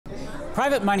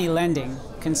Private money lending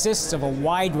consists of a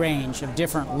wide range of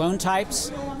different loan types,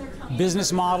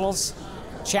 business models,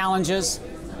 challenges,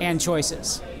 and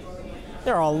choices.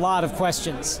 There are a lot of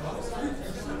questions.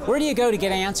 Where do you go to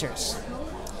get answers?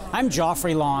 I'm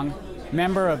Joffrey Long,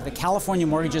 member of the California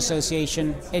Mortgage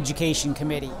Association Education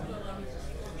Committee.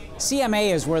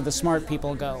 CMA is where the smart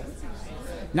people go.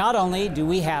 Not only do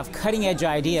we have cutting-edge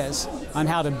ideas on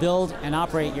how to build and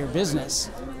operate your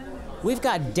business, we've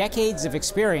got decades of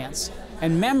experience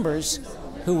and members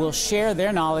who will share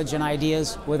their knowledge and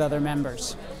ideas with other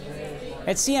members.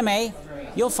 At CMA,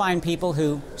 you'll find people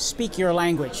who speak your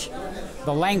language,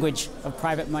 the language of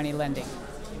private money lending.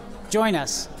 Join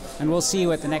us, and we'll see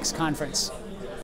you at the next conference.